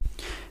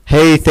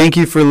Hey, thank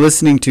you for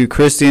listening to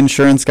Chris the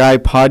Insurance Guy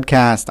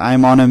podcast.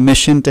 I'm on a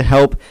mission to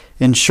help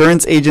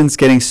insurance agents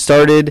getting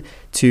started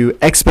to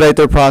expedite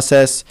their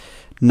process,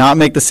 not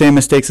make the same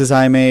mistakes as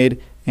I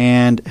made,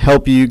 and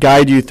help you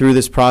guide you through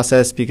this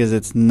process because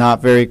it's not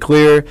very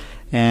clear.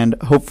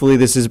 And hopefully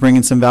this is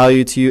bringing some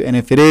value to you. And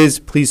if it is,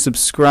 please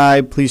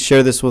subscribe. Please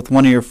share this with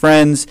one of your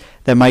friends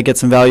that might get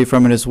some value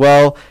from it as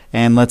well.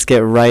 And let's get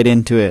right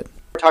into it.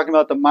 We're talking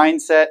about the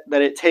mindset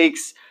that it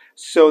takes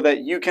so that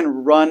you can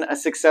run a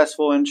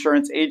successful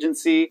insurance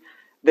agency.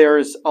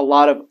 There's a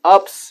lot of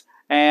ups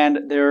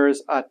and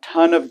there's a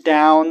ton of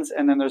downs,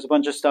 and then there's a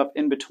bunch of stuff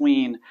in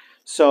between.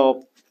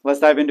 So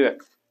let's dive into it.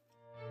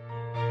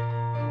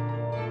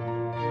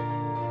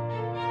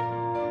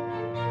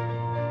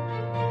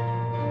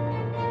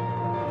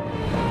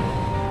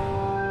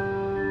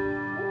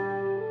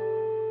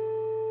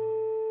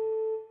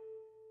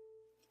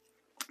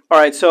 All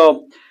right,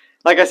 so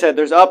like I said,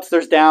 there's ups,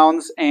 there's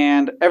downs,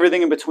 and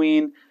everything in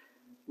between.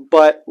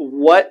 But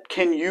what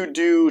can you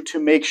do to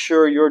make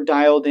sure you're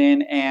dialed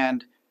in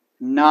and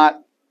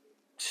not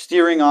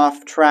steering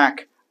off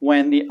track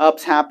when the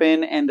ups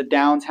happen and the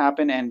downs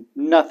happen and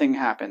nothing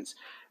happens?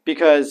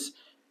 Because,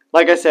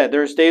 like I said,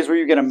 there's days where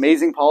you get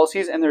amazing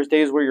policies and there's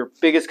days where your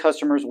biggest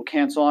customers will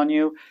cancel on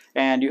you,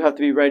 and you have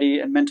to be ready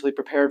and mentally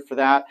prepared for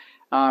that.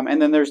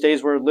 And then there's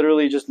days where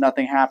literally just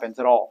nothing happens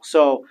at all.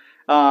 So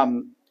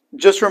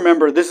just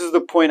remember, this is the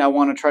point I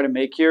want to try to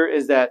make here,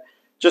 is that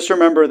just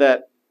remember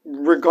that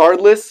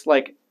regardless,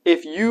 like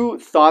if you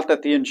thought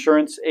that the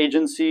insurance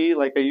agency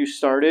like that you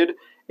started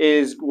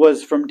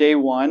was from day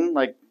one,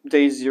 like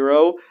day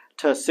zero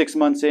to 6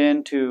 months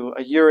in to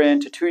a year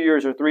in to 2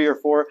 years or 3 or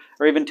 4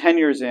 or even 10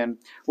 years in,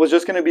 was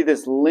just going to be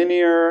this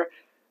linear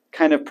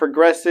kind of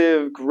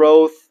progressive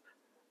growth,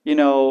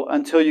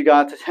 until you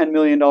got to $10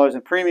 million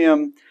in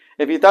premium.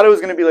 If you thought it was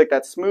going to be like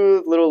that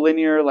smooth little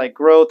linear like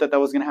growth that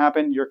was going to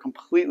happen, you're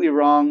completely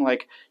wrong.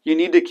 Like, you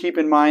need to keep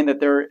in mind that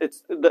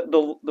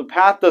the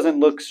path doesn't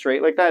look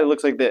straight like that. It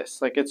looks like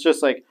this. Like, it's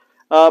just like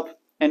up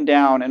and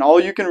down, and all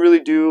you can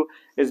really do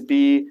is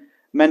be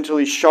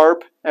mentally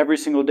sharp every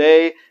single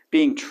day,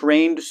 being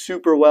trained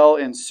super well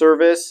in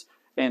service,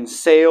 in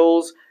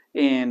sales,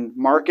 in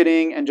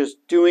marketing, and just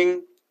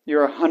doing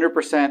your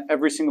 100%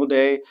 every single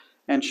day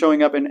and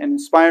showing up and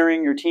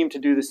inspiring your team to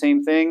do the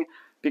same thing,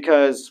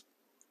 because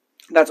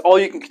that's all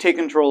you can take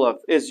control of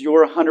is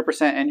your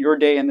 100% and your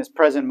day in this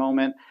present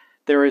moment.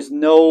 There is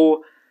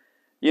no,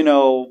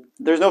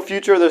 there's no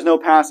future, there's no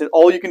past.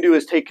 All you can do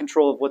is take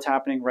control of what's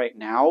happening right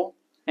now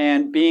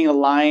and being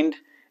aligned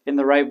in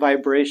the right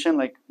vibration,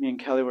 like me and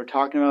Kelly were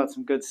talking about,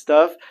 some good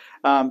stuff.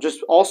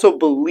 Just also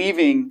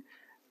believing.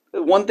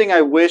 One thing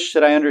I wish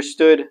that I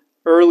understood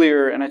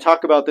earlier, and I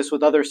talk about this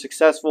with other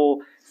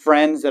successful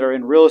friends that are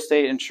in real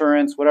estate,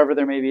 insurance, whatever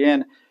they may be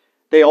in,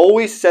 they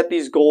always set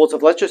these goals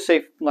of, let's just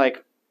say,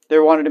 like, they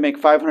wanted to make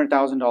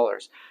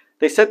 $500,000.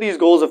 They set these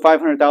goals of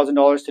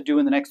 $500,000 to do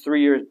in the next 3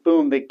 years.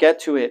 Boom, they get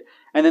to it.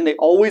 And then they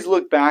always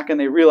look back and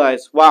they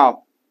realize,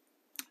 wow,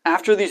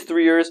 after these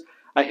 3 years,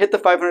 I hit the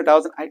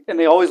 500,000. And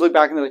they always look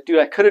back and they're like, dude,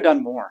 I could have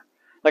done more.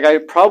 Like, I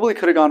probably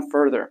could have gone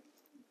further.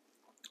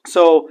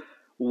 So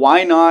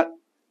why not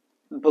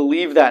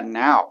believe that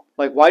now?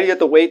 Like, why do you have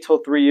to wait till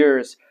 3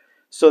 years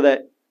so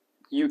that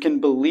you can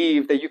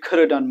believe that you could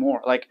have done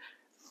more? Like,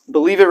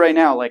 believe it right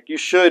now. Like, you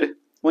should.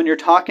 When you're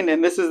talking,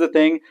 and this is the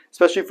thing,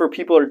 especially for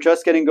people who are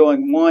just getting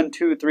going 1,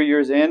 2, 3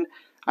 years in.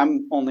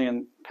 I'm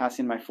only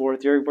passing my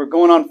 4th year. We're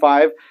going on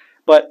 5.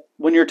 But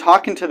when you're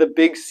talking to the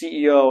big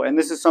CEO, and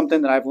this is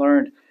something that I've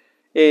learned,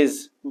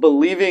 is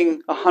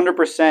believing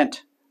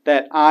 100%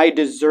 that I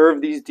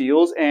deserve these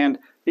deals. And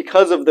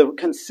because of the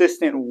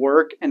consistent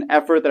work and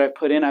effort that I've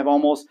put in, I've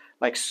almost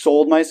like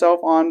sold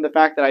myself on the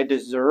fact that I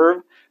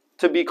deserve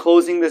to be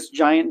closing this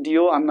giant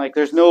deal. I'm like,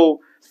 there's no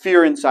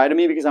fear inside of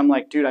me, because I'm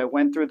like, dude, I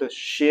went through the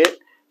shit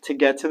to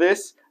get to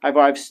this.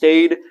 I've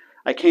stayed.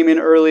 I came in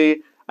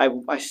early.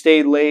 I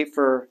stayed late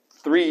for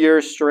 3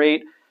 years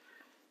straight,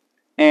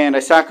 and I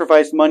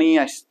sacrificed money.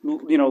 I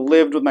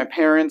lived with my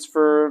parents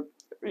for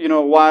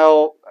a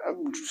while.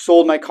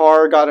 Sold my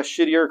car, got a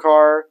shittier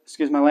car.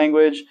 Excuse my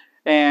language.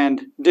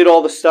 And did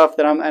all the stuff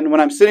that and when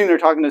I'm sitting there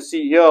talking to the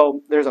CEO,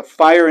 there's a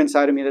fire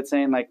inside of me that's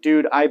saying, like,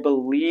 dude, I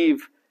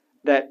believe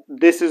that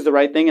this is the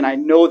right thing, and I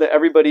know that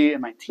everybody in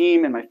my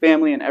team and my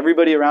family and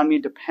everybody around me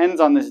depends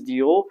on this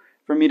deal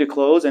for me to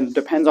close, and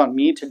depends on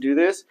me to do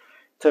this,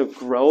 to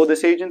grow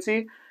this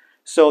agency.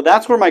 So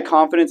that's where my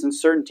confidence and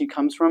certainty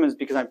comes from, is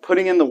because I'm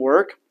putting in the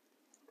work,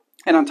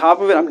 and on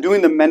top of it, I'm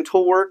doing the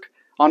mental work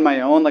on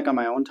my own, like on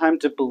my own time,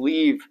 to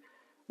believe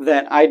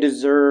that I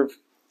deserve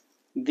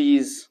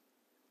these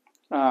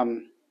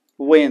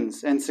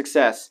wins and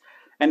success.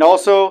 And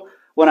also,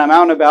 when I'm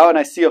out and about and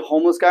I see a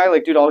homeless guy,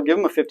 like, dude, I'll give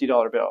him a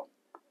 $50 bill.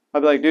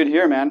 I'll be like, dude,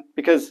 here, man.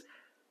 Because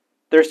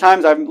there's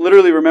times I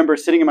literally remember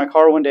sitting in my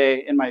car one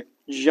day, in my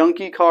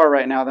junky car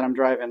right now that I'm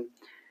driving,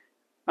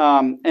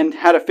 and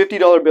had a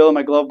 $50 bill in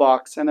my glove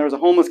box, and there was a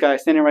homeless guy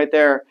standing right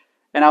there,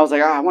 and I was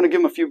like, I want to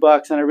give him a few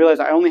bucks, and I realized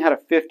I only had a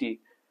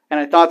 50, and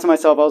I thought to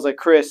myself, I was like,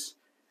 Chris,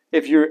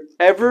 if you're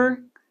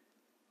ever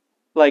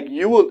like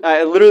you will.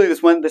 I literally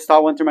this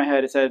thought went through my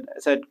head. It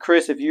said,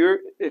 Chris, if you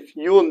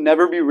will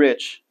never be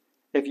rich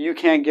if you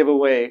can't give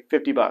away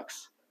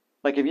 $50.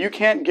 Like if you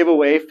can't give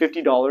away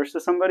 $50 to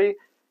somebody,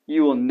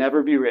 you will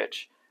never be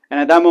rich. And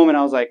at that moment,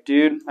 I was like,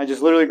 dude, I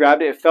just literally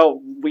grabbed it. It felt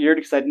weird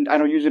because I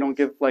don't usually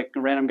give like a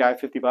random guy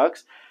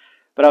 $50.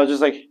 But I was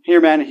just like,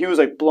 here, man. And he was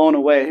like blown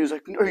away. He was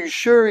like, are you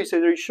sure? He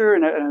said, are you sure?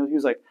 And he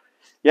was like,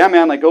 yeah,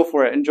 man, like go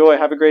for it. Enjoy.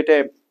 Have a great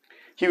day.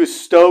 He was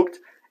stoked.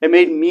 It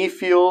made me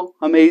feel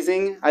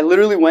amazing. I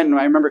literally went and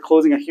I remember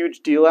closing a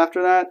huge deal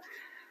after that.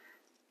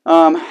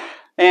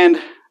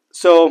 And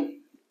so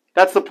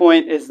that's the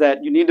point, is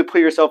that you need to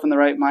put yourself in the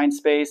right mind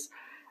space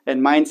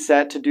and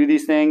mindset to do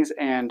these things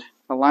and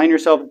align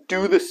yourself.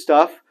 Do the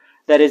stuff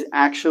that is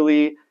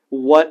actually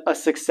what a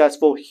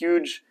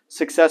huge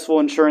successful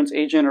insurance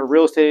agent or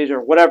real estate agent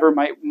or whatever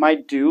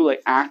might do,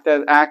 like act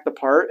the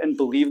part and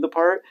believe the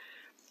part.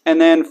 And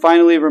then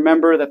finally,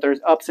 remember that there's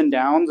ups and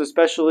downs,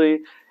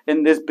 especially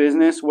in this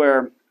business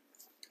where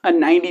a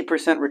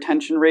 90%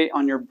 retention rate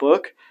on your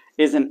book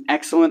is an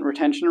excellent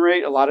retention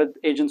rate. A lot of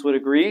agents would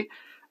agree.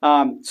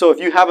 So if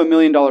you have $1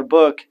 million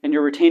book and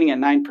you're retaining at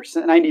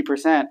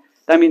 90%,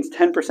 that means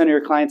 10% of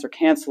your clients are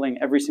canceling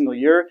every single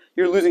year.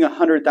 You're losing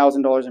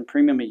 $100,000 in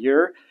premium a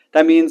year.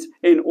 That means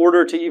in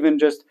order to even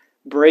just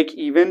break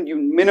even, you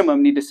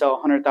minimum need to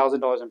sell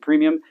 $100,000 in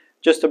premium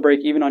just to break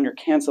even on your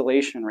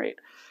cancellation rate.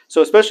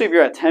 So especially if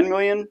you're at 10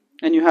 million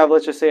and you have,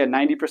 let's just say, a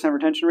 90%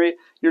 retention rate,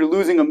 you're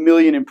losing $1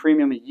 million in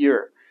premium a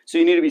year. So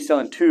you need to be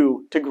selling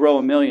 2 to grow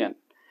 $1 million.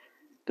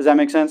 Does that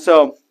make sense?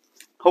 So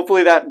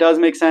hopefully that does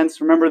make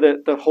sense. Remember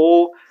that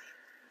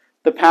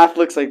the path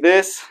looks like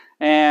this,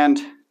 and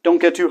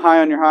don't get too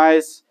high on your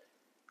highs.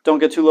 Don't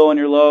get too low on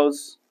your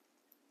lows.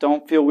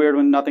 Don't feel weird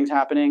when nothing's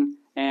happening,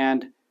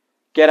 and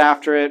get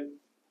after it.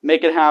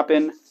 Make it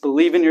happen.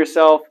 Believe in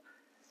yourself,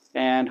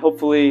 and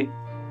hopefully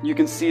you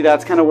can see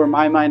that's kind of where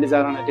my mind is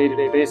at on a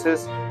day-to-day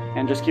basis,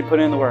 and just keep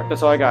putting in the work.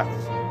 That's all I got.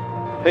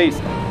 Peace.